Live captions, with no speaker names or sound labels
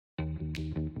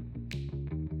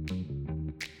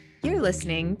You're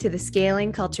listening to the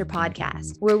Scaling Culture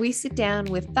Podcast, where we sit down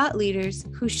with thought leaders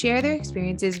who share their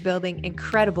experiences building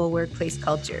incredible workplace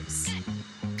cultures.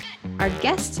 Our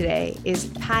guest today is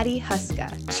Patty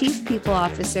Huska, Chief People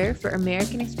Officer for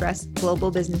American Express Global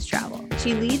Business Travel.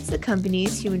 She leads the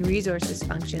company's human resources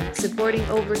function, supporting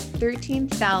over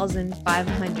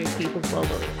 13,500 people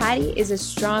globally. Patty is a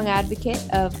strong advocate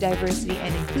of diversity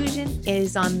and inclusion,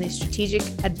 is on the strategic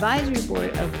advisory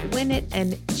board of WIN-IT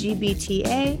and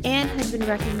GBTA, and has been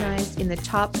recognized in the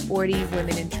top 40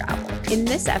 women in travel. In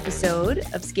this episode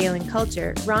of Scaling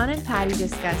Culture, Ron and Patty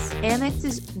discuss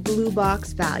Amex's Blue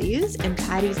Box values and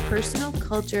Patty's personal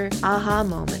culture aha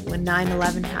moment when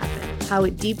 9/11 happened, how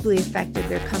it deeply affected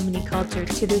their company culture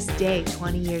to this day,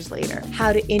 20 years later,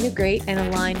 how to integrate and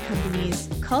align companies'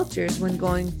 cultures when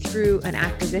going through an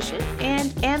acquisition,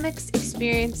 and Amex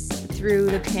experience through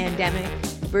the pandemic,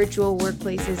 virtual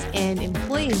workplaces, and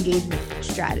employee engagement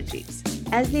strategies.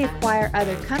 As they acquire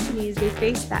other companies, they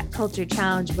face that culture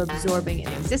challenge of absorbing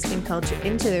an existing culture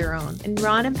into their own. And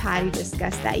Ron and Patty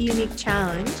discuss that unique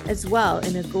challenge as well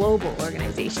in a global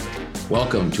organization.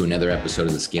 Welcome to another episode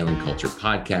of the Scaling Culture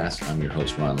Podcast. I'm your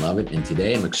host, Ron Lovett, and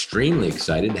today I'm extremely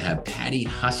excited to have Patty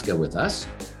Huska with us,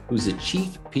 who's the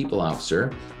Chief People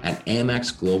Officer at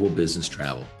Amex Global Business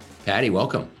Travel. Patty,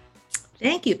 welcome.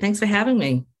 Thank you. Thanks for having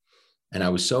me. And I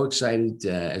was so excited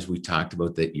as we talked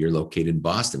about that you're located in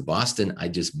Boston. Boston, I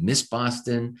just miss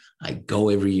Boston. I go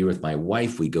every year with my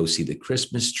wife. We go see the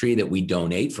Christmas tree that we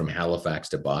donate from Halifax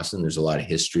to Boston. There's a lot of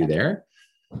history there.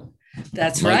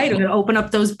 That's right. I'm going to open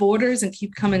up those borders and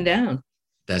keep coming down.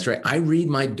 That's right. I read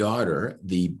my daughter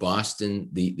the Boston,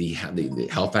 the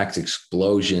Halifax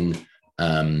explosion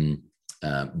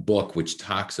book, which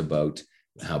talks about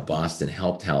how Boston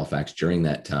helped Halifax during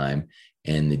that time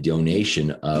and the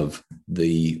donation of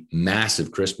the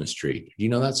massive Christmas tree. Do you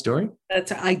know that story?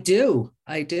 I do.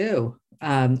 Yeah,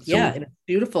 and it's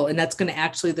beautiful. And that's going to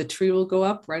actually, the tree will go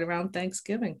up right around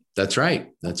Thanksgiving. That's right.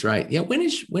 Yeah. When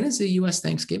is the U.S.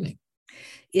 Thanksgiving?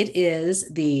 It is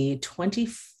the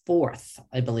 24th,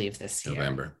 I believe, this year.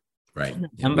 November. Right.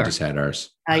 November. We just had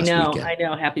ours. I know.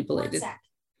 Happy belated.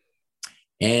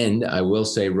 And I will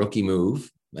say, rookie move.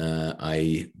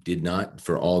 I did not,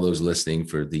 for all those listening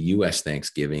for the U.S.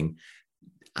 Thanksgiving,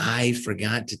 I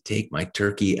forgot to take my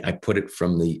turkey. I put it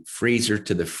from the freezer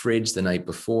to the fridge the night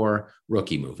before.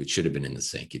 Rookie move. It should have been in the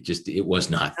sink. It was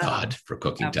not thawed for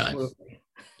cooking absolutely. Time.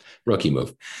 Rookie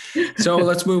move. So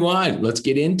let's move on. Let's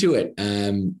get into it.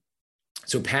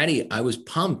 So Patty, I was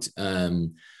pumped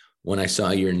when I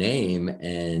saw your name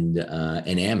and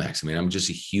Amex. I mean, I'm just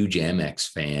a huge Amex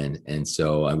fan. And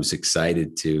so I was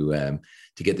excited to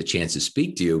get the chance to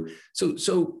speak to you.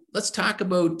 So let's talk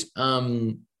about,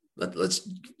 let's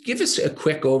give us a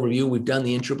quick overview. We've done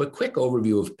the intro, but quick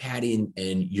overview of Patty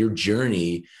and your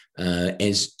journey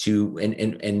as to,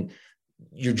 and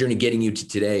your journey getting you to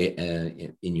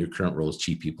today in your current role as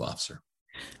Chief People Officer.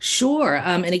 Sure.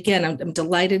 And again, I'm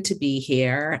delighted to be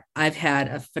here. I've had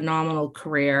a phenomenal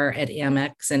career at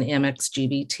Amex and Amex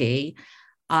GBT.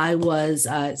 I was,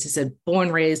 as I said, born,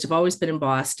 raised, I've always been in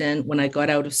Boston. When I got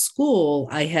out of school,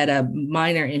 I had a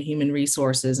minor in human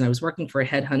resources and I was working for a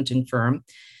headhunting firm.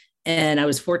 And I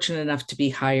was fortunate enough to be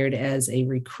hired as a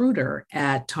recruiter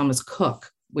at Thomas Cook,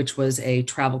 which was a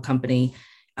travel company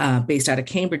based out of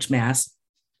Cambridge, Mass.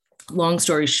 Long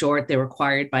story short, they were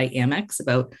acquired by Amex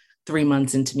about 3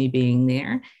 months into me being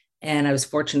there. And I was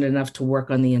fortunate enough to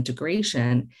work on the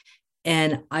integration.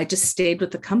 And I just stayed with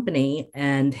the company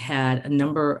and had a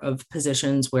number of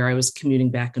positions where I was commuting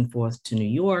back and forth to New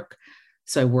York.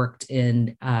 So I worked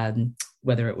in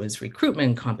whether it was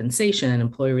recruitment, compensation,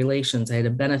 employee relations. I had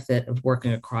a benefit of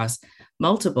working across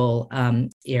multiple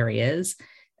areas.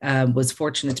 Was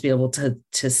fortunate to be able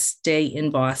to stay in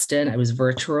Boston. I was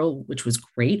virtual, which was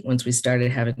great once we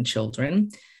started having children.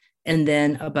 And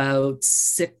then about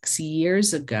 6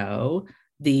 years ago,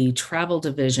 the travel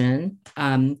division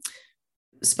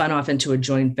spun off into a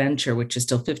joint venture, which is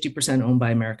still 50% owned by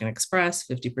American Express,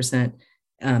 50%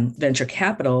 venture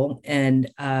capital. And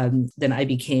then I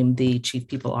became the Chief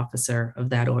People Officer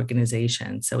of that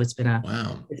organization. So it's been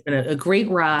a great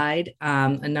ride,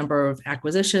 a number of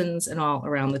acquisitions and all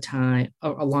around the time,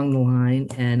 along the line,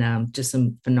 and just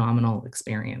some phenomenal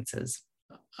experiences.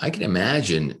 I can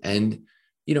imagine. And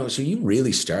so you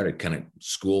really started kind of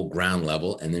school ground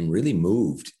level and then really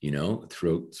moved,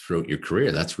 throughout your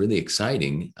career. That's really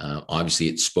exciting. Obviously,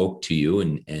 it spoke to you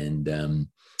and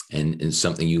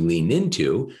something you leaned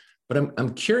into. But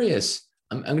I'm curious.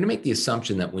 I'm going to make the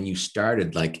assumption that when you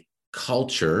started, like,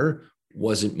 culture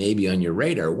wasn't maybe on your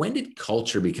radar. When did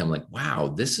culture become like, wow,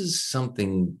 this is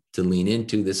something to lean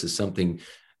into? This is something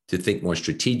to think more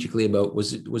strategically about?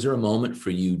 Was there a moment for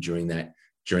you during that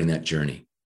journey?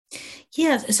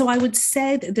 Yeah, so I would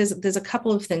say that there's a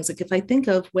couple of things. Like if I think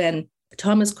of when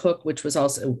Thomas Cook, which was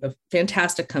also a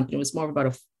fantastic company, was more about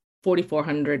a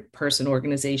 4,400 person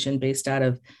organization based out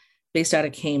of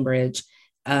Cambridge.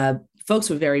 Folks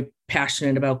were very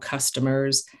passionate about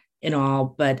customers and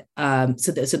all, but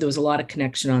so there was a lot of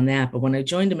connection on that. But when I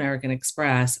joined American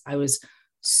Express, I was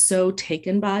so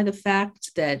taken by the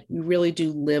fact that we really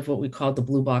do live what we call the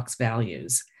blue box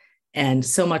values. And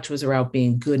so much was about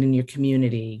being good in your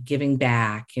community, giving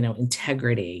back,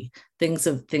 integrity, things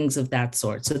of that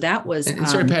sort. So that was. And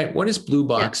sorry, Pat, what is blue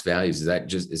box values? Is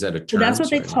that a term? So that's what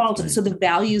they called it. So the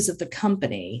values of the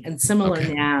company, and similar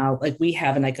now, like we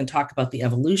have, and I can talk about the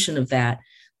evolution of that.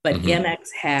 But Amex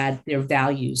had their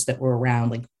values that were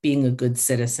around like being a good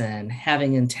citizen,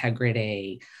 having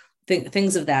integrity,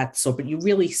 things of that sort. But you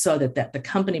really saw that the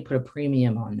company put a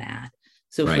premium on that.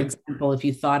 So, for example, if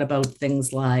you thought about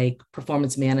things like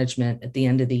performance management at the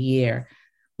end of the year,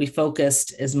 we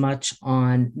focused as much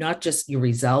on not just your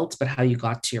results, but how you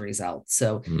got to your results.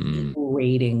 So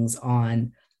ratings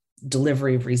on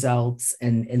delivery of results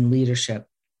and leadership.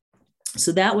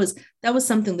 So that was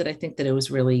something that I think that I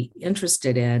was really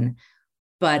interested in.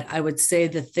 But I would say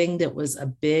the thing that was a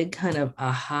big kind of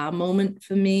aha moment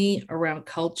for me around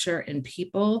culture and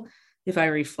people, if I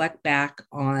reflect back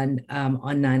on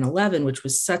 9/11, which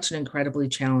was such an incredibly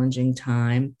challenging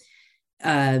time,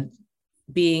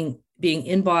 being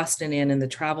in Boston and in the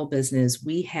travel business,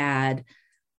 we had,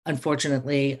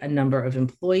 unfortunately, a number of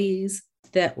employees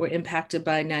that were impacted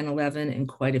by 9/11 and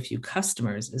quite a few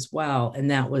customers as well.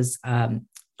 And that was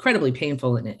incredibly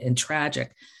painful and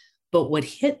tragic. But what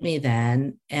hit me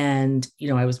then, and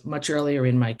I was much earlier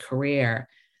in my career,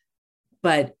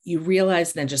 but you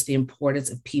realize then just the importance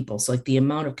of people. So like the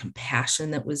amount of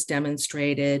compassion that was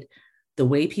demonstrated, the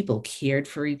way people cared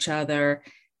for each other,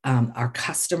 our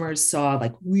customers saw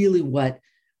like really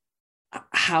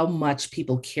how much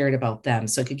people cared about them.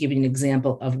 So I could give you an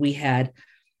example of, we had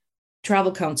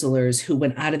travel counselors who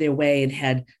went out of their way and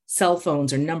had cell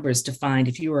phones or numbers to find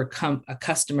if you were a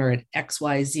customer at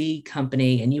XYZ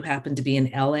company and you happened to be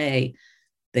in LA,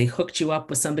 they hooked you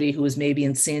up with somebody who was maybe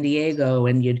in San Diego,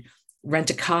 and you'd rent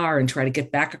a car and try to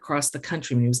get back across the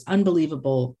country. I mean, it was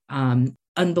unbelievable,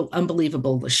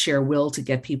 unbelievable the sheer will to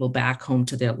get people back home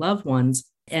to their loved ones.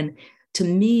 And to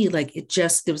me, like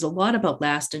there was a lot about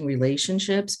lasting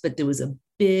relationships, but there was a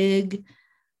big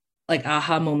like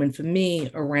aha moment for me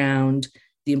around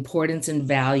the importance and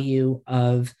value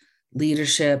of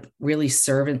leadership, really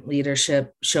servant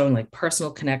leadership, showing like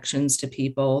personal connections to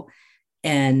people,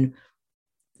 and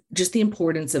just the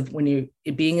importance of when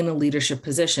you're being in a leadership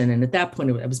position. And at that point,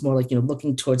 it was more like,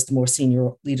 looking towards the more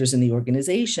senior leaders in the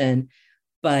organization,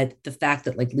 but the fact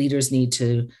that like leaders need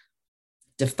to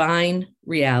define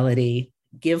reality,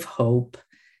 give hope,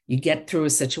 you get through a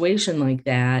situation like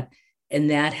that. And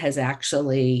that has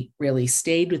actually really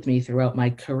stayed with me throughout my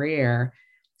career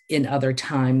in other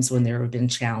times when there have been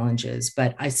challenges.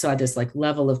 But I saw this like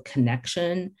level of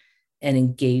connection and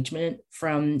engagement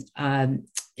from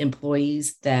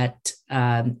employees that,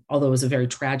 although it was a very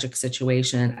tragic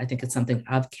situation, I think it's something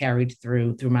I've carried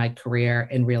through my career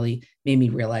and really made me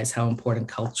realize how important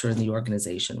culture in the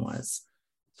organization was.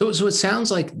 So it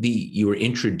sounds like you were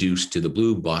introduced to the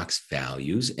blue box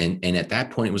values, and at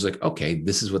that point it was like, okay,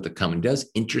 this is what the company does.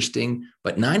 Interesting.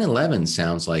 But 9/11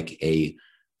 sounds like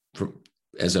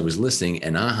as I was listening,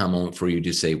 an aha moment for you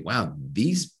to say, wow,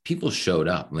 these people showed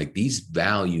up. Like these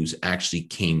values actually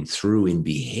came through in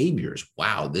behaviors.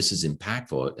 Wow, this is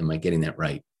impactful. Am I getting that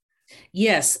right?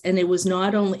 Yes. And it was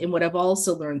not only, and what I've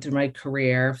also learned through my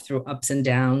career, through ups and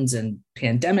downs and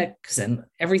pandemics and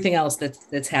everything else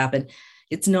that's happened,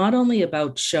 it's not only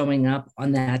about showing up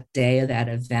on that day of that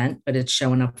event, but it's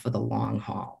showing up for the long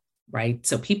haul, right?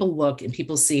 So people look and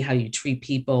people see how you treat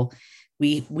people.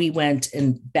 We went,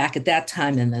 and back at that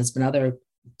time, and there's been other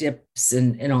dips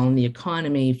and all in the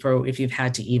economy for if you've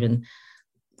had to even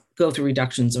go through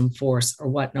reductions in force or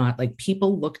whatnot, like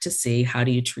people look to see how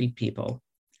do you treat people.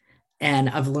 And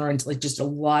I've learned like just a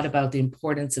lot about the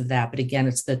importance of that. But again,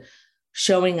 it's the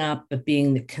showing up, but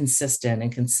being consistent,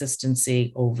 and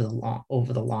consistency over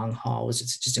the long haul was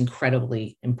just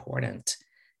incredibly important.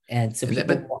 And so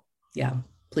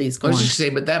please go on. I was just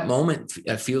saying, but that moment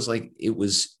feels like it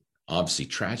was obviously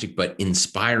tragic, but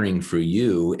inspiring for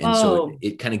you. And so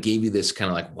it kind of gave you this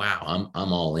kind of like, wow,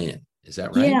 I'm all in. Is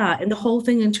that right? Yeah. And the whole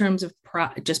thing in terms of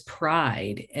pride.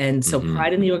 And so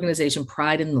pride in the organization,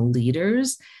 pride in the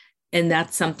leaders. And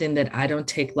that's something that I don't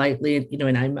take lightly,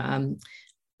 and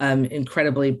I'm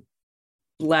incredibly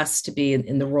blessed to be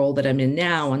in the role that I'm in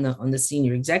now on the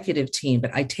senior executive team,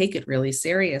 but I take it really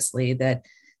seriously that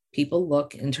people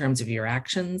look in terms of your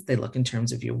actions, they look in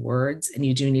terms of your words, and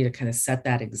you do need to kind of set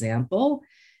that example.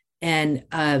 And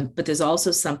but there's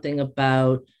also something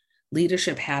about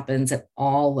leadership happens at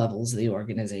all levels of the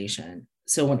organization.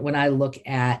 So when I look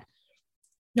at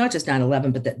not just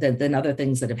 9/11, but then other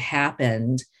things that have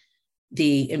happened,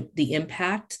 the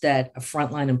impact that a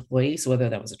frontline employee, so whether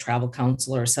that was a travel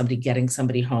counselor or somebody getting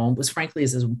somebody home, was frankly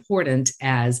as important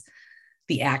as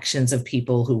the actions of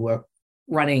people who were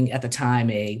running at the time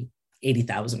a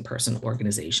 80,000 person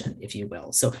organization, if you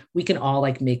will. So we can all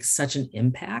like make such an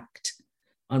impact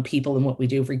on people and what we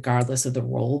do, regardless of the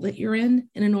role that you're in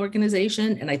an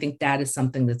organization. And I think that is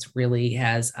something that's really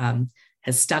has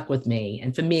stuck with me.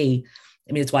 And for me,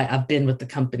 I mean, it's why I've been with the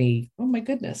company, oh my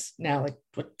goodness, now like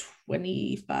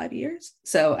 25 years.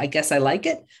 So I guess I like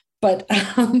it, but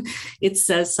it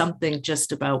says something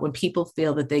just about when people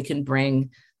feel that they can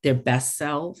bring their best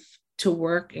self to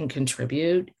work and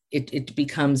contribute, it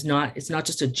becomes it's not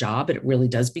just a job, but it really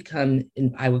does become,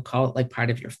 I would call it like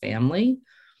part of your family.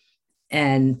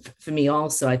 And for me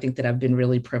also, I think that I've been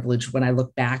really privileged when I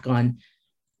look back on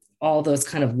all those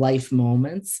kind of life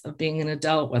moments of being an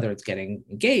adult, whether it's getting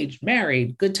engaged,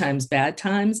 married, good times, bad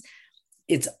times.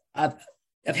 I've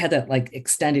had that like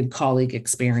extended colleague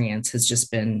experience has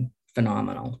just been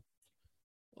phenomenal.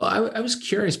 Well, I was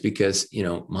curious because,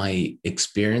 my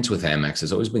experience with Amex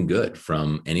has always been good,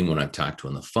 from anyone I've talked to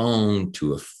on the phone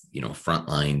to a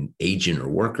frontline agent or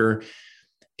worker.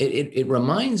 It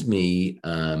reminds me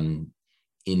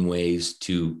in ways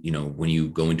to, when you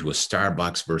go into a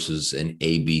Starbucks versus an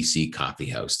ABC coffee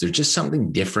house, there's just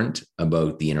something different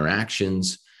about the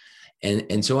interactions.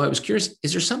 And so I was curious,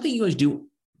 is there something you guys do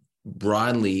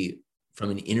broadly from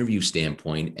an interview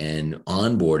standpoint and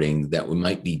onboarding that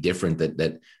might be different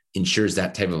that ensures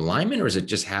that type of alignment, or is it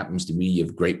just happens to be you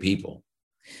have great people?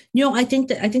 I think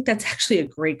that's actually a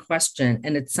great question.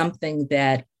 And it's something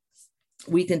that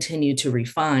we continue to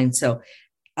refine. So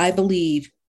I believe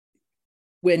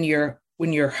when you're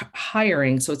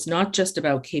hiring, so it's not just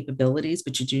about capabilities,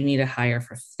 but you do need to hire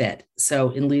for fit.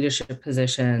 So in leadership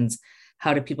positions,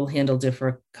 how do people handle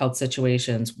difficult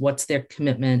situations? What's their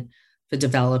commitment for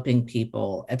developing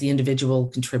people at the individual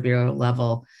contributor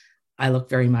level? I look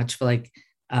very much for like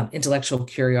intellectual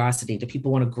curiosity. Do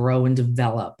people want to grow and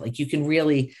develop? Like you can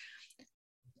really,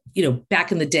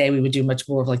 back in the day, we would do much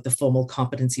more of like the formal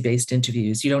competency-based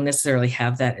interviews. You don't necessarily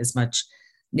have that as much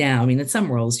now. I mean, in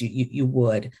some roles you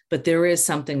would, but there is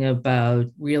something about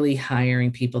really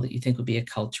hiring people that you think would be a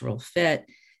cultural fit.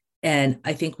 And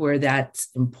I think where that's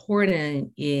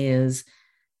important is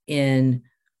in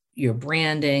your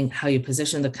branding, how you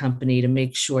position the company to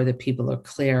make sure that people are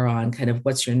clear on kind of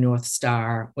what's your North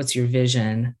Star, what's your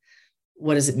vision,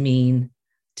 what does it mean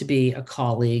to be a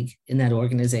colleague in that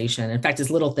organization. In fact, it's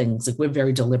little things like we're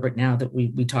very deliberate now that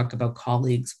we talk about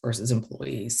colleagues versus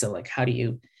employees. So like, how do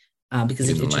you, because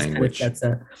it just kind of,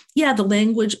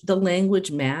 the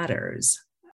language matters.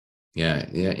 Yeah.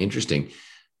 Interesting.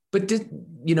 But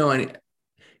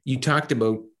you talked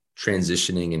about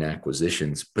transitioning and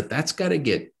acquisitions, but that's got to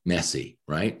get messy,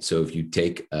 right? So if you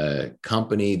take a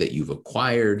company that you've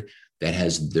acquired that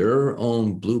has their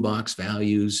own blue box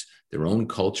values, their own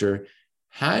culture,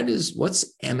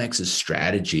 what's Amex's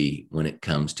strategy when it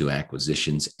comes to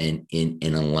acquisitions and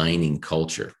in aligning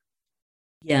culture?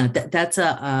 Yeah, that's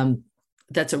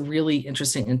a really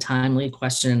interesting and timely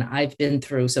question. I've been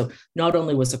through, so not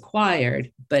only was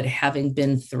acquired, but having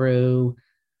been through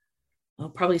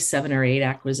probably 7 or 8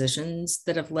 acquisitions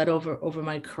that have led over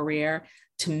my career.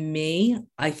 To me,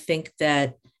 I think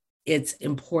that it's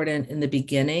important in the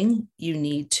beginning. You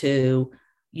need to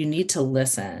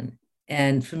listen.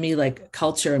 And for me, like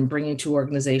culture and bringing 2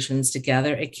 organizations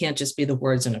together, it can't just be the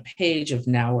words on a page of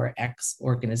now we're X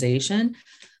organization.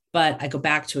 But I go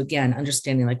back to, again,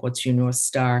 understanding like what's your North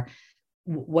Star?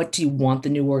 What do you want the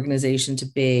new organization to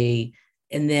be?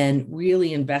 And then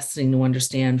really investing to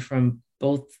understand from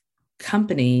both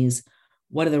companies,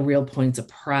 what are the real points of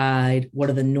pride? What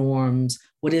are the norms?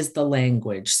 What is the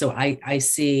language? So I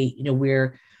see,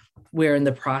 we're in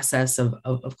the process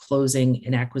of closing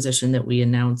an acquisition that we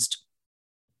announced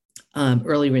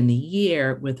earlier in the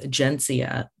year with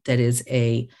Agencia, that is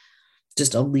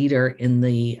just a leader in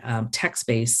the tech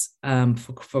space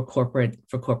for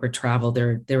corporate travel.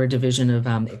 They're a division of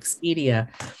Expedia,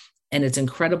 and it's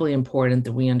incredibly important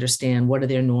that we understand what are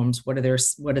their norms, what are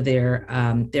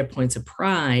their points of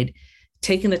pride,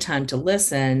 taking the time to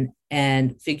listen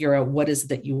and figure out what is it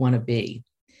that you want to be.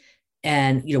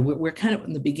 And we're kind of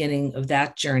in the beginning of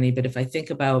that journey. But if I think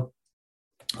about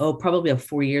probably about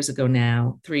 4 years ago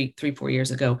now, 4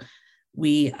 years ago,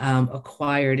 we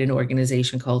acquired an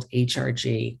organization called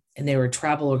HRG, and they were a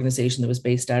travel organization that was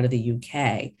based out of the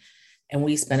UK. And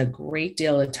we spent a great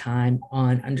deal of time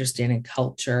on understanding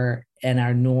culture and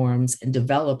our norms and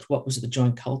developed what was the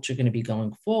joint culture going to be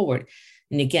going forward.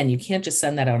 And again, you can't just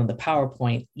send that out on the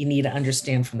PowerPoint. You need to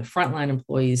understand from the frontline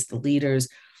employees, the leaders,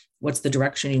 what's the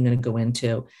direction you're going to go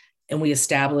into. And we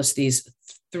established these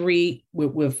three,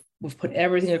 we've put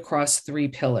everything across three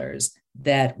pillars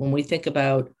that when we think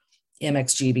about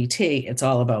Amex GBT, it's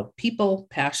all about people,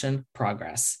 passion,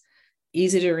 progress.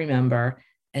 Easy to remember,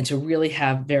 and to really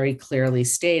have very clearly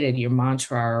stated your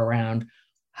mantra around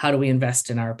how do we invest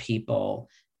in our people.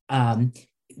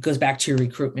 It goes back to your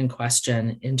recruitment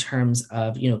question in terms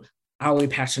of, are we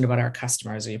passionate about our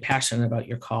customers? Are you passionate about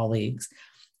your colleagues?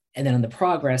 And then on the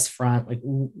progress front, like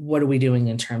what are we doing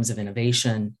in terms of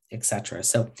innovation, et cetera?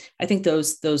 So I think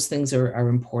those things are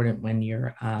important when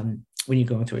you're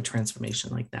going through a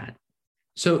transformation like that.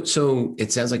 So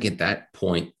it sounds like at that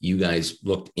point, you guys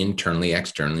looked internally,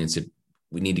 externally, and said,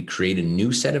 we need to create a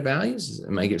new set of values.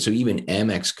 So even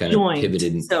Amex kind of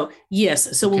pivoted. So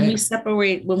yes. So when we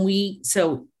separate,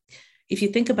 so if you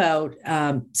think about,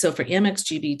 so for Amex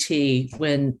GBT,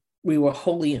 when we were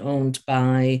wholly owned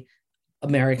by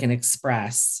American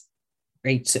Express,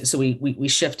 right? So we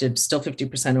shifted, still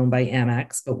 50% owned by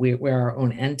Amex, but we're our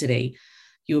own entity.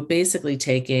 You were basically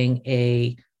taking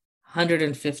a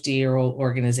 150-year-old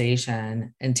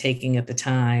organization and taking at the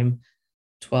time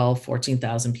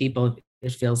 14,000 people.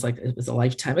 It feels like it was a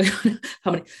lifetime ago. How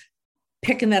many?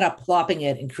 Picking that up, plopping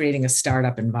it, and creating a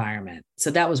startup environment. So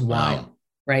that was wild,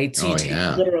 right? So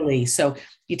literally, so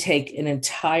you take an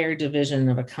entire division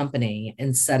of a company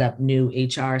and set up new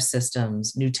HR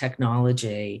systems, new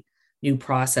technology, new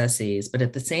processes. But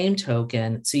at the same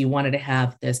token, so you wanted to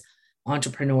have this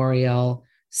entrepreneurial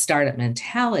startup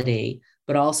mentality,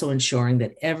 but also ensuring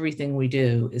that everything we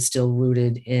do is still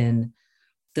rooted in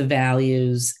the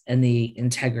values and the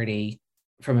integrity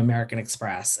from American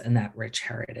Express and that rich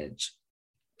heritage.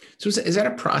 So is that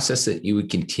a process that you would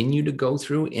continue to go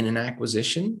through in an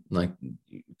acquisition? Like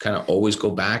you kind of always go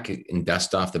back and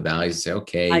dust off the values and say,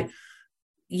 okay.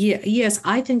 Yes,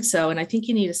 I think so. And I think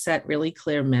you need to set really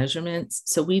clear measurements.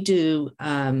 So we do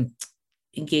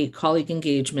colleague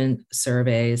engagement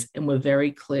surveys, and we're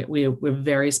very clear. We're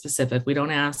very specific. We don't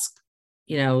ask,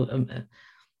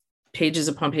 pages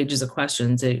upon pages of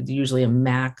questions. It's usually a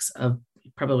max of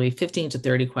probably 15 to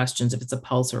 30 questions if it's a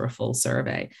pulse or a full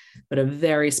survey, but are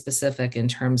very specific in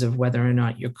terms of whether or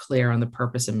not you're clear on the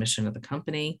purpose and mission of the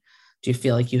company. Do you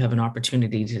feel like you have an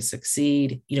opportunity to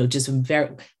succeed? We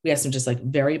ask them just like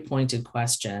very pointed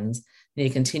questions. And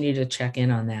you continue to check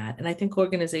in on that. And I think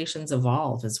organizations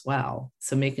evolve as well.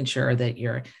 So making sure that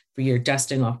you're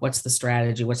dusting off what's the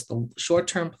strategy, what's the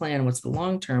short-term plan, what's the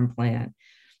long-term plan.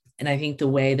 And I think the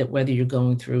way that whether you're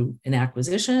going through an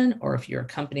acquisition or if you're a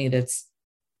company that's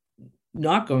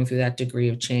not going through that degree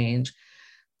of change,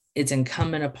 it's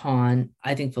incumbent upon,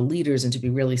 I think, the leaders and to be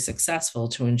really successful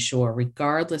to ensure,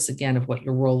 regardless, again, of what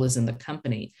your role is in the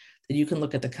company, that you can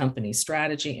look at the company's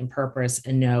strategy and purpose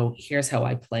and know, here's how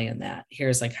I play in that.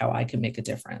 Here's like how I can make a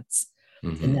difference.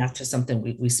 Mm-hmm. And that's just something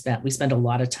we spend a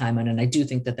lot of time on. And I do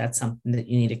think that that's something that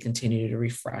you need to continue to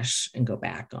refresh and go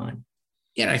back on.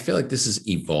 Yeah, I feel like this has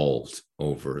evolved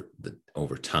over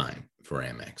time for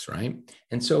Amex, right?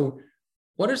 And so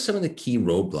what are some of the key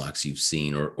roadblocks you've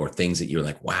seen or things that you're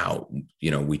like, wow,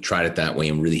 we tried it that way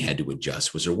and really had to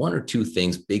adjust? Was there one or two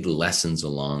things, big lessons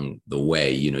along the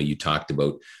way? You talked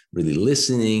about really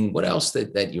listening. What else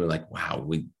that you were like, wow,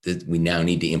 we now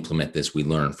need to implement this. We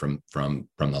learned from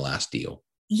the last deal.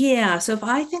 Yeah. So if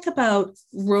I think about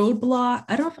roadblock,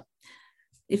 I don't know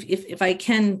if I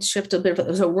can shift a bit.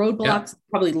 So roadblocks,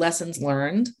 probably lessons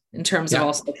learned in terms of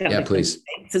also kind of please.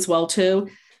 As well too,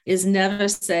 is never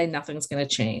say nothing's going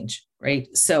to change,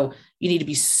 right? So you need to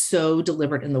be so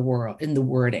deliberate in the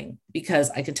wording,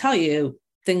 because I can tell you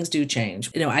things do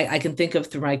change. I can think of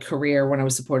through my career when I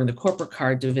was supporting the corporate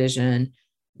card division,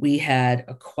 we had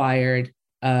acquired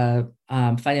a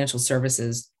financial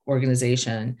services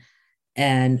organization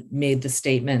and made the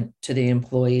statement to the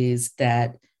employees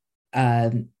that,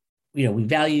 we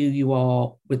value you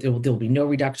all, there will be no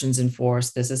reductions in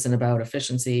force. This isn't about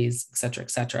efficiencies, et cetera,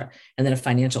 et cetera. And then a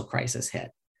financial crisis hit.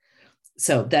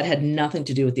 So that had nothing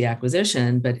to do with the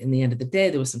acquisition, but in the end of the day,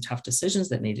 there were some tough decisions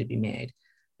that needed to be made.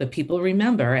 But people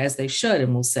remember, as they should,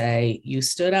 and will say, you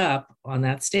stood up on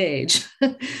that stage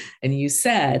and you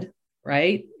said,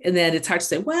 right? And then it's hard to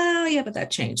say, well, yeah, but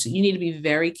that changed. So you need to be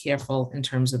very careful in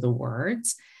terms of the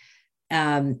words.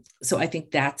 So I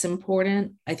think that's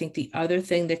important. I think the other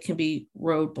thing that can be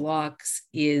roadblocks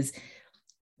is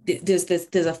there's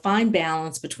a fine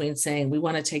balance between saying we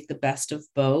want to take the best of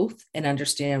both and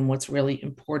understand what's really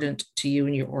important to you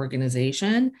and your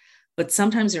organization. But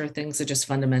sometimes there are things that just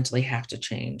fundamentally have to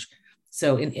change.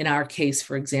 So in our case,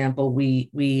 for example,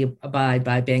 we abide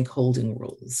by bank holding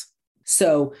rules.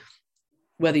 So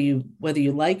whether you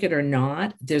like it or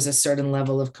not, there's a certain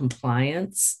level of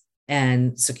compliance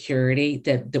and security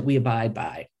that we abide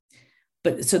by.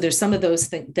 But so there's some of those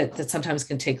things that sometimes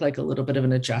can take like a little bit of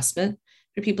an adjustment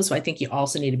for people. So I think you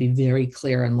also need to be very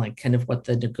clear on like kind of what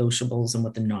the negotiables and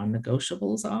what the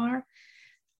non-negotiables are.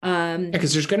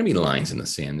 Because there's going to be lines in the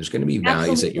sand. There's going to be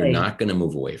values that you're not going to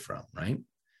move away from, right?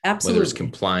 Absolutely. Whether it's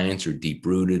compliance or deep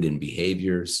rooted in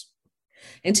behaviors.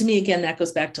 And to me, again, that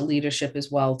goes back to leadership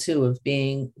as well, too, of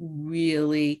being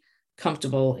really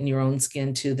comfortable in your own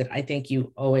skin, too, that I think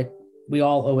we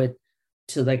all owe it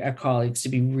to like our colleagues to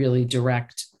be really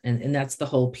direct. And that's the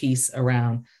whole piece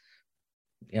around,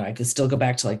 I could still go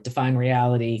back to like define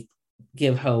reality,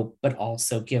 give hope, but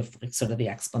also give like sort of the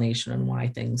explanation on why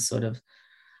things sort of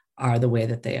are the way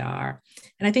that they are.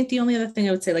 And I think the only other thing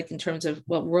I would say, like in terms of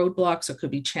what roadblocks or could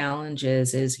be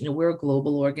challenges is, we're a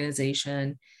global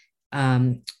organization.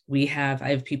 I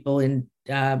have people in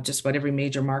just about every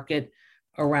major market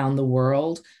around the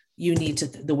world.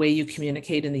 The way you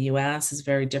communicate in the US is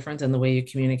very different than the way you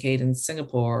communicate in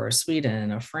Singapore or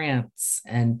Sweden or France.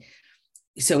 And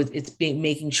so it's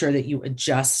making sure that you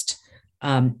adjust.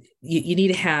 You need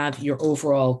to have your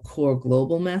overall core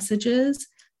global messages,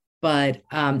 but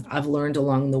I've learned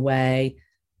along the way,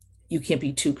 you can't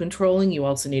be too controlling. You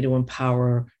also need to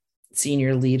empower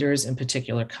senior leaders in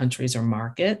particular countries or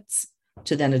markets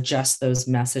to then adjust those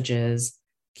messages,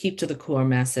 keep to the core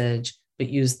message, but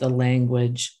use the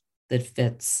language that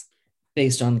fits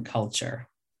based on culture.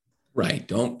 Right.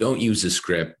 Don't use a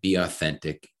script. Be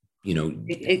authentic.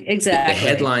 Exactly.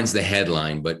 The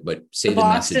headline, but say the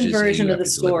Boston messages version of the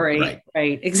story.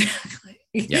 Right. Exactly.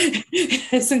 Yeah.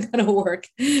 It isn't going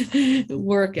to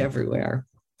work everywhere.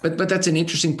 But that's an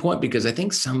interesting point, because I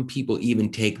think some people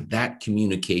even take that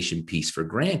communication piece for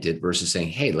granted versus saying,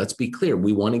 hey, let's be clear.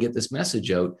 We want to get this message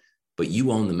out, but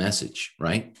you own the message,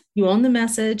 right? You own the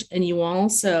message. And you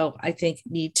also, I think,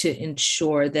 need to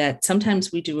ensure that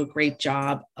sometimes we do a great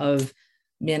job of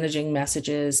managing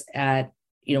messages at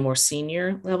more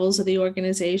senior levels of the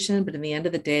organization. But in the end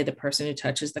of the day, the person who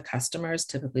touches the customer is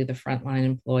typically the frontline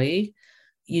employee.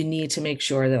 You need to make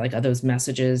sure that like are those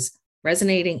messages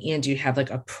resonating, and you have like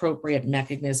appropriate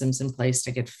mechanisms in place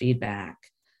to get feedback.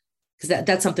 Because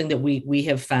that's something that we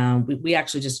have found. We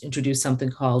actually just introduced something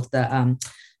called the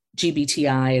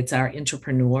GBTI. It's our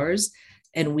entrepreneurs.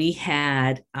 And we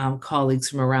had colleagues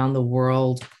from around the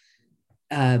world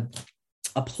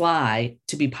apply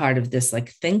to be part of this like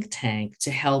think tank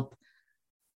to help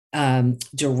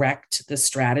direct the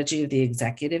strategy of the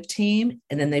executive team.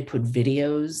 And then they put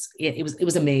videos. It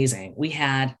was amazing. We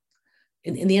had,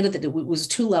 in the end of the day, it was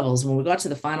 2 levels. When we got to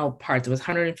the final part, there was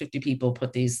 150 people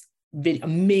put these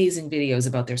amazing videos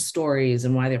about their stories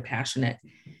and why they're passionate.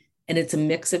 And it's a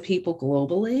mix of people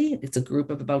globally. It's a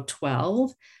group of about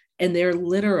 12. And they're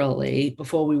literally,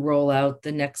 before we roll out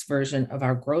the next version of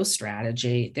our growth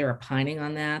strategy, they're opining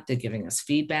on that. They're giving us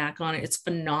feedback on it. It's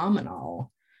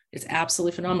phenomenal. It's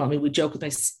absolutely phenomenal. I mean, we joke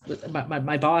with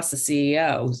my boss, the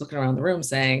CEO, who's looking around the room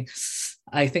saying,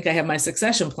 I think I have my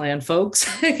succession plan, folks.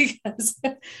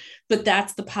 But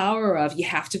that's the power of, you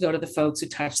have to go to the folks who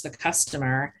touch the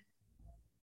customer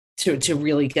to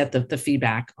really get the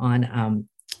feedback on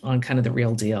kind of the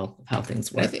real deal of how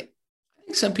things work. I think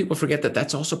some people forget that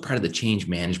that's also part of the change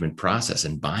management process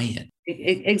and buy-in.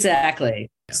 Exactly.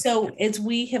 Yeah. So as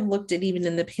we have looked at, even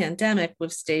in the pandemic,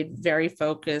 we've stayed very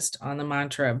focused on the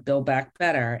mantra of Build Back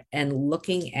Better, and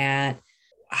looking at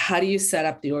how do you set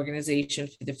up the organization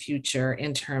for the future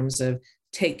in terms of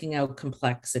taking out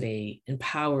complexity,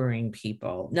 empowering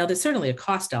people. Now, there's certainly a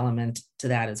cost element to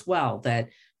that as well, that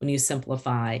when you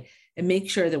simplify and make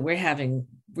sure that we're having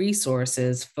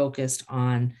resources focused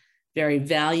on very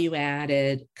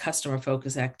value-added,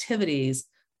 customer-focused activities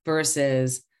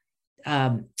versus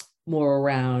more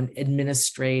around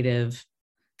administrative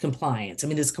compliance. I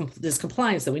mean, there's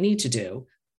compliance that we need to do,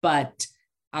 but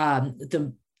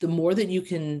the more that you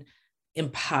can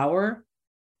empower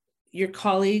your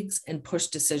colleagues and push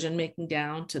decision-making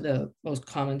down to the most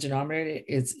common denominator,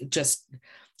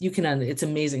 it's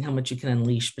amazing how much you can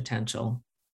unleash potential.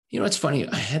 It's funny.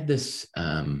 I had this,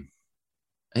 and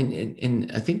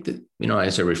I think that,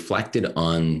 as I reflected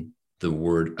on the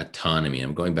word autonomy,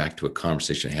 I'm going back to a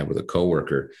conversation I had with a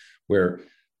coworker where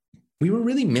we were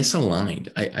really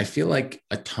misaligned. I feel like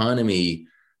autonomy,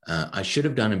 I should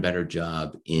have done a better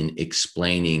job in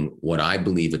explaining what I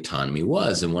believe autonomy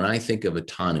was. And when I think of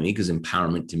autonomy, because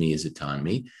empowerment to me is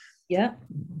autonomy. Yeah.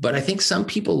 But I think some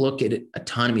people look at it,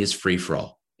 autonomy as free for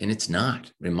all, and it's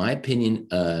not. In my opinion,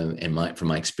 and from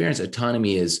my experience,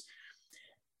 autonomy is,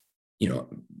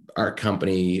 our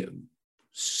company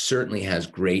certainly has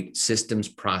great systems,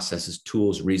 processes,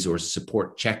 tools, resources,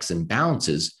 support, checks, and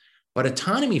balances. But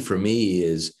autonomy for me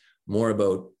is more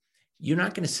about, you're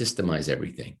not going to systemize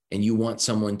everything. And you want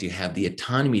someone to have the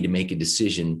autonomy to make a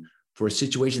decision for a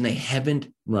situation they haven't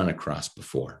run across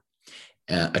before.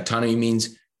 Autonomy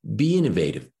means be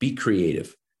innovative, be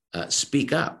creative,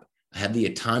 speak up, have the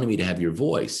autonomy to have your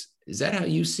voice. Is that how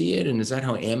you see it? And is that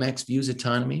how Amex views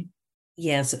autonomy?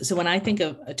 Yes. So when I think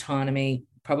of autonomy,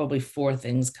 probably four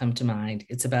things come to mind.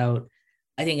 It's about,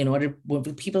 I think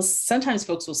when people, sometimes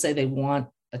folks will say they want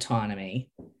autonomy,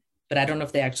 but I don't know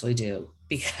if they actually do,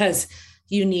 because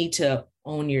you need to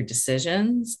own your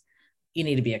decisions. You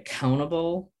need to be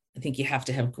accountable. I think you have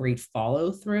to have great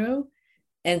follow through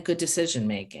and good decision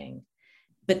making.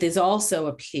 But there's also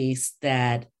a piece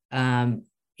that, and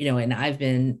I've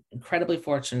been incredibly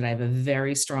fortunate. I have a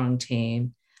very strong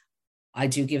team. I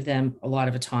do give them a lot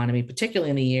of autonomy,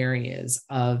 particularly in the areas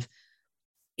of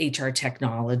HR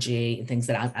technology and things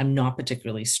that I'm not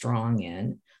particularly strong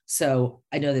in. So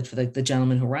I know that for the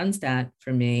gentleman who runs that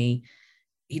for me,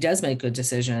 he does make good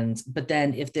decisions. But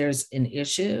then if there's an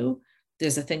issue,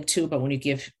 there's a thing too, but when you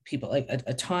give people like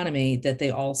autonomy, that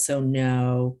they also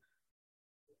know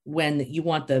when you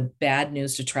want the bad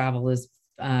news to travel is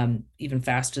even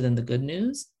faster than the good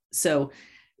news. So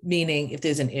meaning if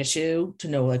there's an issue, to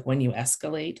know like when you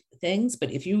escalate things.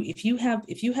 But if you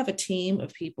have a team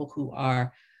of people who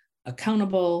are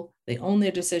accountable, they own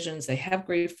their decisions, they have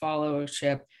great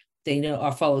followership, they know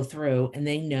or follow through, and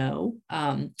they know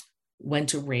when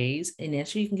to raise an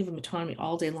issue, you can give them autonomy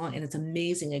all day long. And it's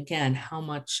amazing, again, how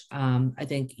much I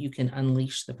think you can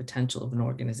unleash the potential of an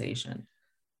organization.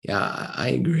 Yeah, I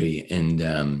agree.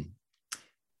 And,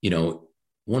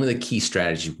 one of the key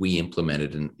strategies we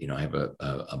implemented, and, I have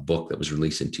a book that was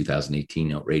released in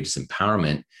 2018, Outrageous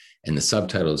Empowerment, and the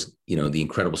subtitle is, The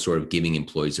Incredible Story of Giving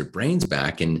Employees Their Brains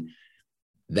Back. And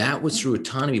that was through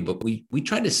autonomy, but we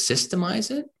tried to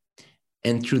systemize it.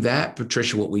 And through that,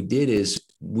 Patricia, what we did is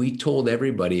we told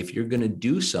everybody, if you're going to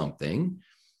do something,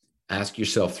 ask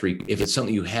yourself if it's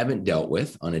something you haven't dealt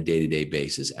with on a day-to-day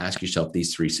basis, ask yourself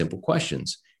these three simple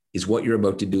questions. Is what you're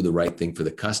about to do the right thing for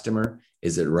the customer?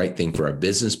 Is it the right thing for our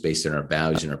business based on our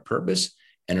values and our purpose?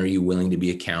 And are you willing to be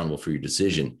accountable for your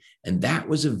decision? And that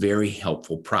was a very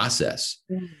helpful process.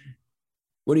 Mm-hmm.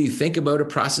 What do you think about a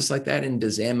process like that? And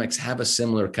does Amex have a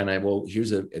similar kind of,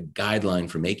 here's a guideline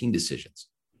for making decisions?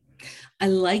 I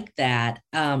like that.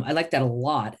 I like that a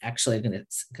lot. Actually, I'm going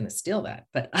to steal that.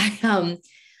 But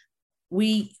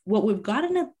what we've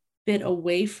gotten a bit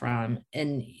away from,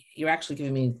 and you're actually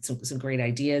giving me some great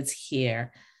ideas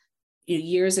here.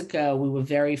 Years ago, we were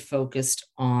very focused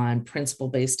on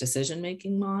principle-based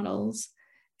decision-making models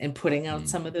and putting out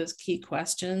some of those key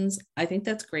questions. I think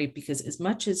that's great, because as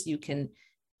much as you can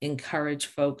encourage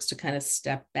folks to kind of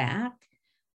step back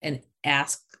and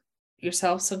ask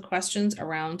yourself some questions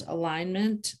around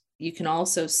alignment, you can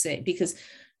also say, because,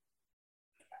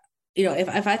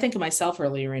 if I think of myself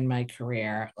earlier in my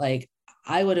career, like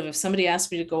I would have, if somebody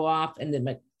asked me to go off and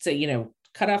then say,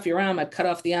 cut off your arm, I'd cut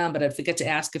off the arm, but I'd forget to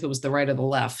ask if it was the right or the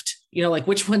left, like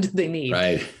which one did they need?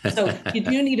 Right. So you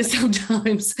do need to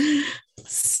sometimes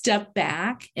step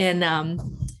back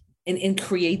and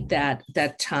create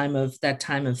that time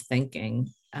of thinking.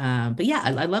 But yeah,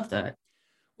 I love that.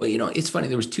 Well, it's funny.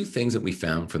 There was two things that we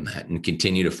found from that and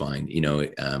continue to find,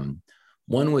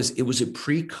 one was, it was a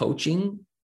pre-coaching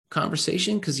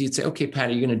conversation, because you'd say, okay,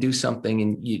 Patty, you're going to do something,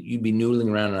 and you'd be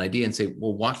noodling around an idea and say,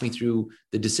 well, walk me through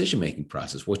the decision-making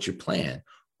process. What's your plan?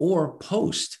 Or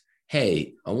post,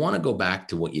 hey, I want to go back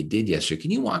to what you did yesterday.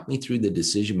 Can you walk me through the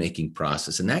decision-making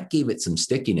process? And that gave it some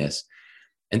stickiness.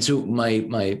 And so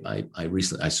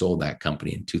I sold that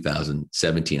company in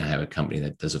 2017. I have a company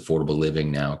that does affordable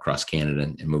living now across Canada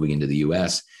and moving into the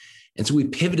US. And so we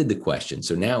pivoted the question.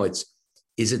 So now is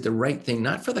it the right thing,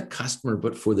 not for the customer,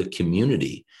 but for the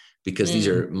community? Because these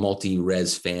are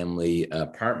multi-res family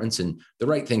apartments, and the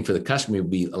right thing for the customer would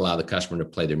be allow the customer to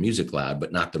play their music loud,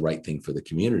 but not the right thing for the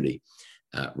community.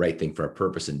 Right thing for our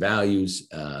purpose and values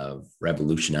of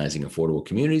revolutionizing affordable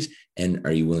communities. And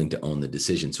are you willing to own the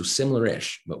decision? So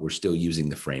similar-ish, but we're still using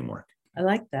the framework. I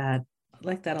like that. I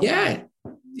like that a lot. Yeah,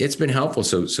 it's been helpful.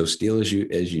 So steal as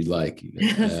you like.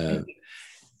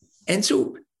 And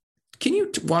so can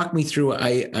you walk me through,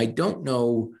 I don't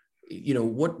know,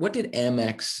 what did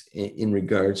Amex in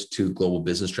regards to global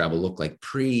business travel look like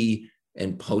pre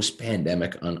and post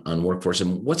pandemic on workforce,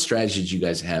 and what strategies did you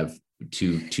guys have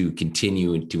to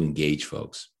continue and to engage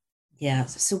folks? Yeah,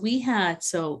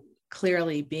 so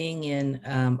clearly being in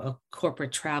a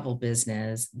corporate travel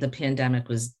business, the pandemic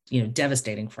was,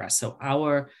 devastating for us. So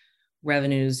our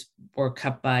revenues were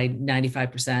cut by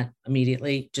 95%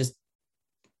 immediately, just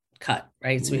cut,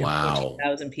 right? So we have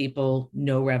 14,000 people,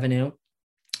 no revenue.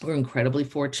 We're incredibly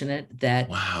fortunate that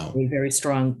we have a very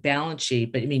strong balance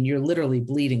sheet, but I mean, you're literally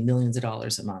bleeding millions of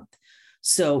dollars a month.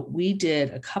 So we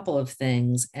did a couple of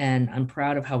things, and I'm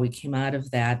proud of how we came out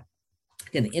of that.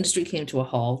 Again, the industry came to a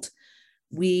halt.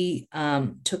 We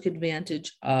took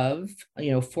advantage of,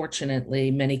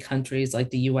 fortunately, many countries like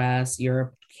the US,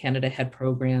 Europe, Canada had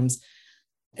programs.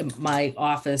 My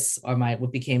office, or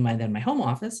what became my home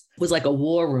office, was like a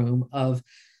war room of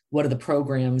what are the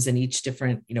programs in each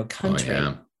different, country. Oh,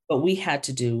 yeah. But we had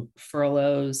to do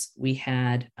furloughs. We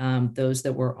had those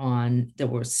that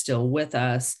were still with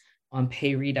us on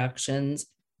pay reductions.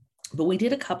 But we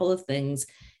did a couple of things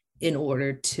in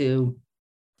order to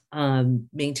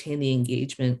maintain the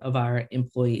engagement of our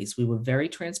employees. We were very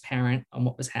transparent on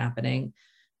what was happening.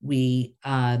 We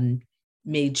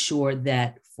made sure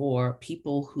that for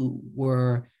people who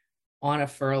were on a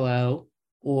furlough,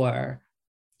 or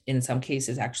in some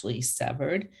cases actually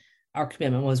severed, our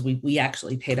commitment was we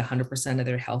actually paid 100% of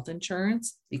their health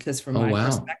insurance, because from my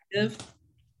perspective,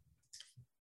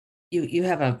 you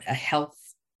have a health,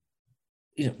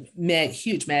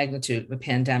 huge magnitude of a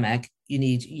pandemic.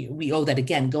 We owe that,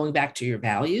 again, going back to your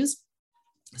values.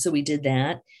 So we did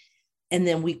that. And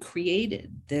then we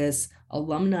created this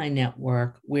alumni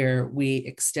network where we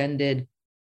extended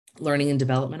learning and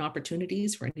development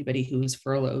opportunities for anybody who's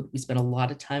furloughed. We spent a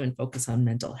lot of time and focus on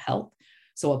mental health.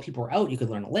 So while people were out, you could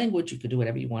learn a language, you could do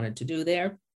whatever you wanted to do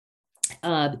there.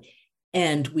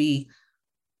 And we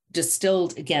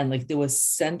distilled, again, like there was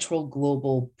central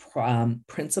global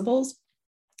principles,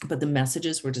 but the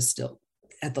messages were distilled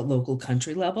at the local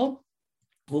country level.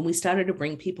 When we started to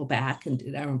bring people back and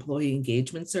did our employee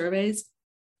engagement surveys,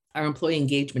 our employee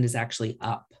engagement is actually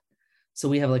up. So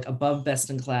we have like above best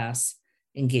in class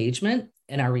engagement,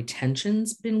 and our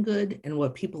retention's been good. And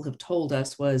what people have told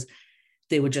us was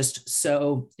they were just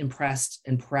so impressed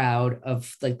and proud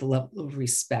of like the level of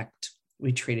respect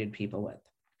we treated people with.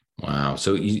 Wow.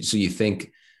 So you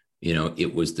think,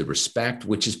 it was the respect,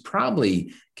 which is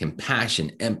probably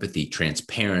compassion, empathy,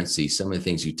 transparency, some of the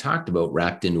things you talked about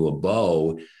wrapped into a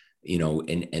bow,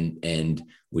 and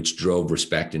which drove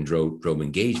respect and drove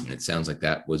engagement. It sounds like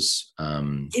that was.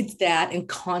 It's that and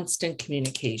constant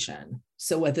communication.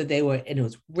 So whether they were, and it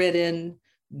was written,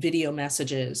 video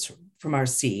messages from our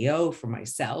CEO, from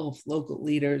myself, local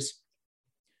leaders.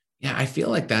 Yeah, I feel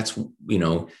like that's,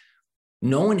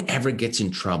 no one ever gets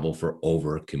in trouble for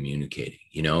over communicating.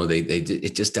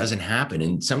 It just doesn't happen.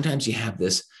 And sometimes you have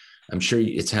this, I'm sure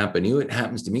it's happened to you. It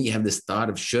happens to me. You have this thought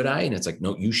of, should I? And it's like,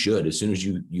 no, you should, as soon as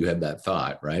you have that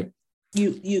thought, right?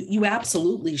 You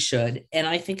absolutely should. And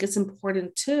I think it's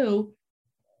important too,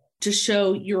 to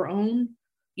show your own,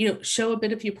 show a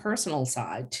bit of your personal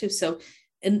side too. So,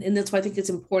 and that's why I think it's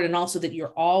important also that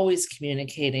you're always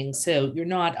communicating. So you're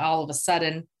not all of a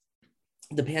sudden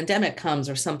the pandemic comes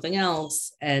or something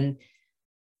else, and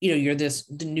you're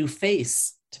the new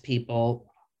face to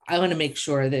people. I want to make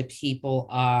sure that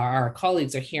our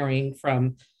colleagues are hearing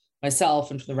from myself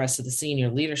and from the rest of the senior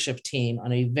leadership team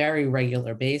on a very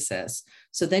regular basis.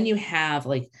 So then you have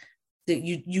like that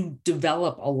you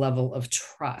develop a level of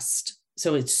trust.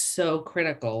 So it's so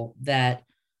critical that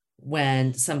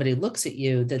when somebody looks at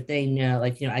you, that they know,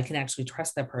 like, I can actually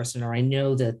trust that person, or I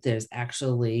know that there's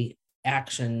actually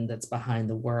action that's behind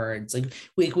the words. Like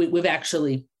we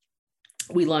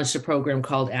launched a program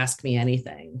called Ask Me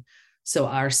Anything. So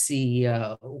our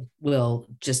CEO will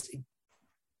just,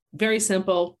 very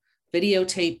simple,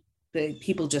 videotape,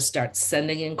 people just start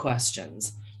sending in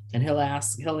questions, and he'll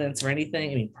answer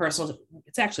anything. I mean, personal,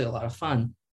 it's actually a lot of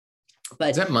fun.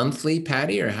 But is that monthly,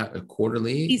 Patty, or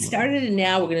quarterly? He started it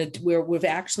now. We're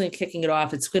actually kicking it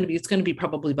off. It's going to be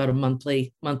probably about a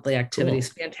monthly activity. It's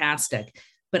fantastic.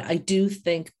 But I do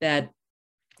think that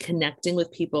connecting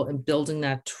with people and building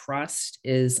that trust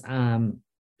is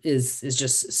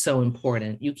just so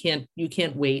important. You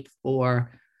can't wait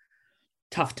for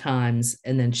tough times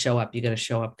and then show up. You got to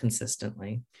show up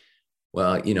consistently.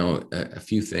 Well, a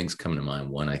few things come to mind.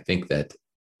 One, I think that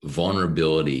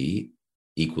vulnerability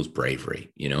equals bravery,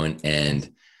 and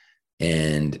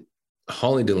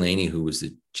Holly Delaney, who was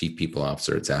the chief people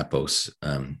officer at Zappos,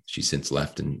 she since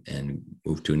left and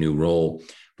moved to a new role,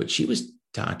 but she was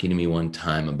talking to me one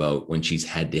time about when she's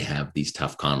had to have these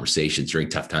tough conversations during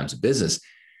tough times of business.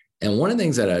 And one of the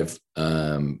things that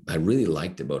I really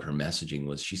liked about her messaging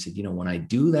was she said, when I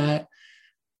do that,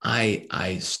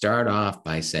 I start off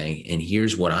by saying, and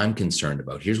here's what I'm concerned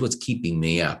about. Here's what's keeping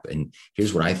me up. And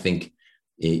here's what I think,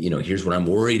 here's what I'm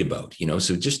worried about,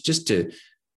 so just to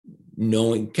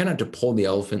knowing, kind of to pull the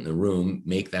elephant in the room,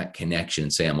 make that connection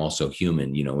and say, I'm also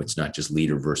human. It's not just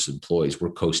leader versus employees.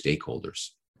 We're co-stakeholders.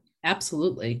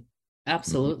 Absolutely.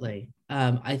 Absolutely.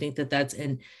 I think that's,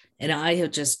 and I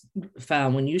have just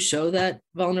found when you show that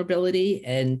vulnerability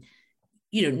and,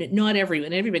 not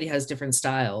everybody has different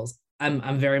styles.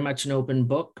 I'm very much an open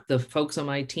book. The folks on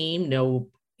my team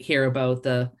hear about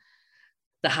the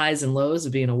highs and lows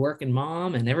of being a working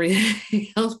mom and everything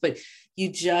else, but you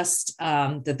just,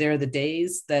 that there are the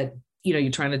days that,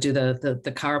 you're trying to do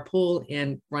the carpool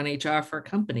and run HR for a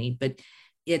company, but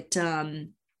it,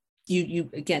 you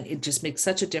again, it just makes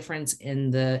such a difference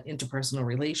in the interpersonal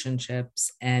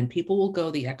relationships, and people will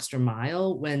go the extra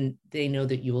mile when they know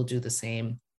that you will do the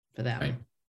same for them. Right.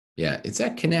 Yeah. It's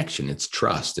that connection. It's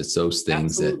trust. It's those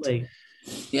things. Absolutely.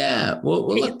 Yeah. Well,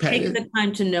 look, Patty, taking the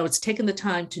time to know, it's taking the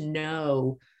time to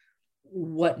know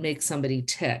what makes somebody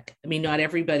tick. I mean, not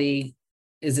everybody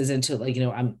is as into, like,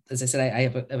 as I said, I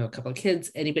have a couple of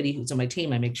kids. Anybody who's on my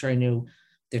team, I make sure I know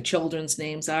their children's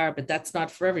names are, but that's not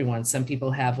for everyone. Some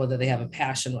people have, whether they have a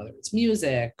passion, whether it's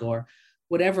music or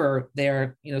whatever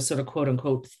their, sort of quote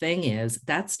unquote thing is,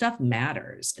 that stuff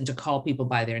matters. And to call people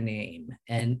by their name.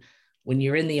 And when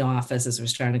you're in the office, as we're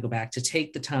starting to go back, to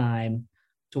take the time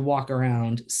to walk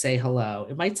around, say hello.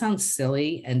 It might sound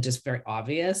silly and just very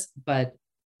obvious, but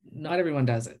not everyone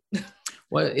does it.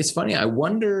 Well, it's funny. I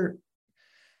wonder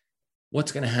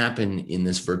what's going to happen in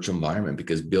this virtual environment,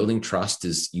 because building trust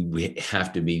is, you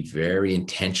have to be very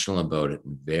intentional about it,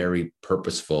 and very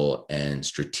purposeful and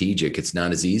strategic. It's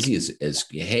not as easy as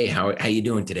hey, how you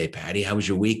doing today, Patty? How was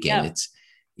your weekend? Yeah. It's,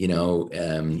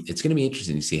 it's going to be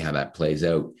interesting to see how that plays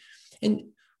out. And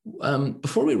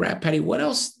before we wrap, Patty, what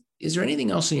else? Is there anything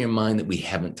else in your mind that we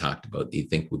haven't talked about that you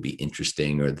think would be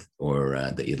interesting or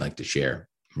that you'd like to share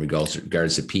in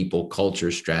regards to people,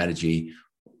 culture, strategy?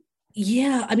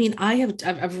 Yeah, I mean,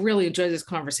 I've really enjoyed this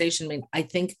conversation. I mean, I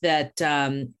think that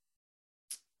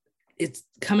it's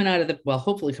coming out of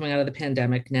hopefully coming out of the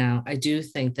pandemic now. I do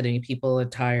think that people are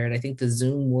tired. I think the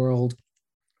Zoom world,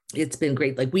 it's been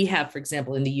great. Like we have, for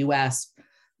example, in the US,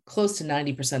 close to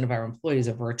 90% of our employees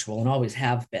are virtual and always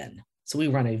have been. So we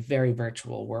run a very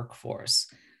virtual workforce.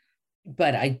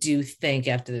 But I do think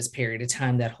after this period of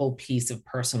time, that whole piece of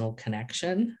personal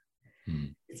connection,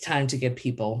 it's time to get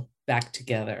people back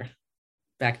together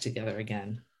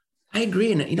again. I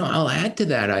agree. And, I'll add to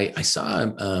that. I saw,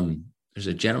 there's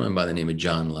a gentleman by the name of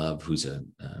John Love, who's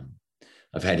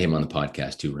I've had him on the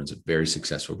podcast too, runs a very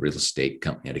successful real estate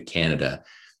company out of Canada.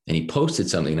 And he posted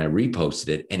something and I reposted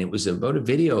it. And it was about a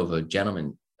video of a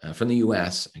gentleman from the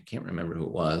US. I can't remember who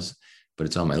it was, but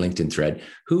it's on my LinkedIn thread,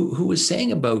 who was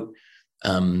saying about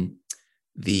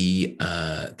the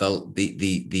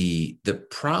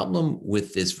problem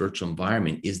with this virtual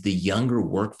environment is the younger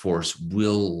workforce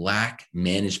will lack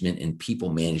management and people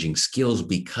managing skills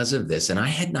because of this. And I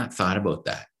had not thought about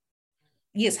that.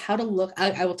 Yes, how to look.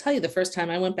 I will tell you, the first time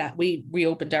I went back, we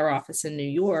reopened our office in New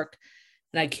York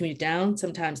and I commute down.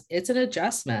 Sometimes it's an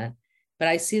adjustment, but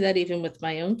I see that even with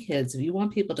my own kids. If you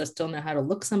want people to still know how to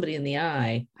look somebody in the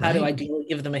eye, how do I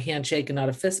give them a handshake and not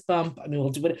a fist bump? I mean, we'll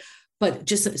do it, but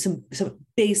just some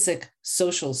basic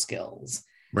social skills.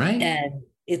 Right. And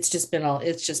it's just been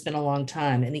a long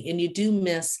time. And you do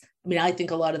miss, I mean, I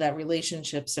think a lot of that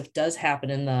relationship stuff does happen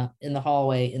in the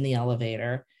hallway, in the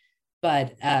elevator,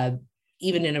 but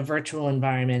even in a virtual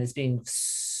environment, it's being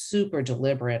super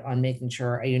deliberate on making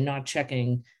sure you're not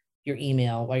checking your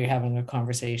email while you're having a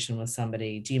conversation with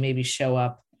somebody. Do you maybe show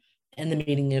up in the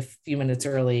meeting a few minutes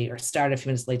early or start a few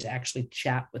minutes late to actually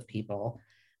chat with people?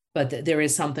 But there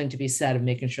is something to be said of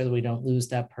making sure that we don't lose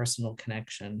that personal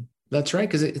connection. That's right.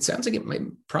 Because it sounds like it might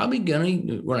probably going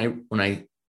to, when I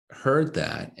heard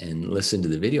that and listened to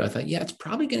the video, I thought, yeah, it's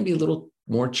probably going to be a little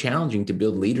more challenging to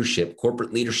build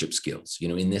corporate leadership skills,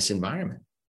 in this environment.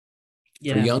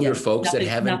 For younger folks that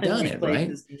haven't done it,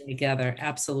 right? Together.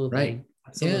 Absolutely. Right.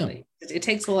 Absolutely. Yeah. It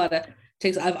takes a lot of,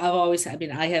 I've always, I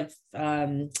mean, I have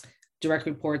direct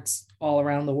reports all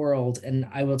around the world. And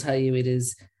I will tell you,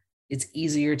 it's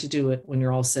easier to do it when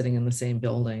you're all sitting in the same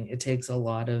building. It takes a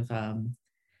lot of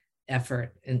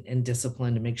effort and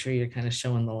discipline to make sure you're kind of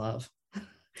showing the love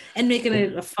and making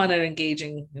it a fun and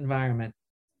engaging environment.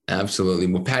 Absolutely.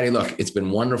 Well, Patty, look, it's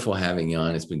been wonderful having you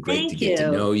on. It's been great to get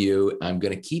to know you. I'm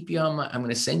going to keep you on I'm going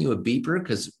to send you a beeper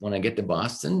because when I get to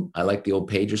Boston, I like the old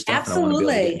pager stuff.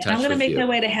 Absolutely. And I'm going to make my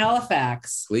way to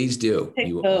Halifax. Please do.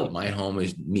 My home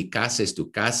is mi casa es tu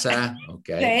casa.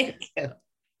 Okay. Thank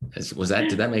you.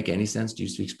 Did that make any sense? Do you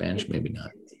speak Spanish? Maybe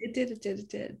not. It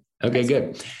did. Okay,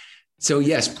 good. So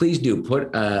yes, please do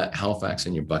put Halifax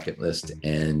on your bucket list.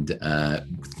 And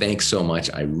thanks so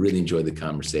much. I really enjoyed the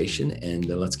conversation, and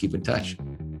let's keep in touch.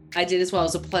 I did as well. It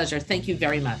was a pleasure. Thank you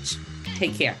very much.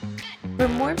 Take care. For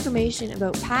more information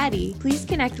about Patty, please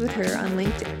connect with her on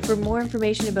LinkedIn. For more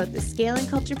information about the Scaling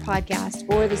Culture podcast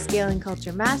or the Scaling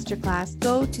Culture Masterclass,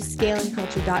 go to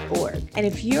scalingculture.org. And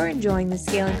if you're enjoying the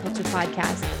Scaling Culture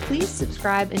podcast, please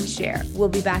subscribe and share. We'll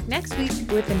be back next week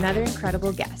with another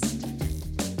incredible guest.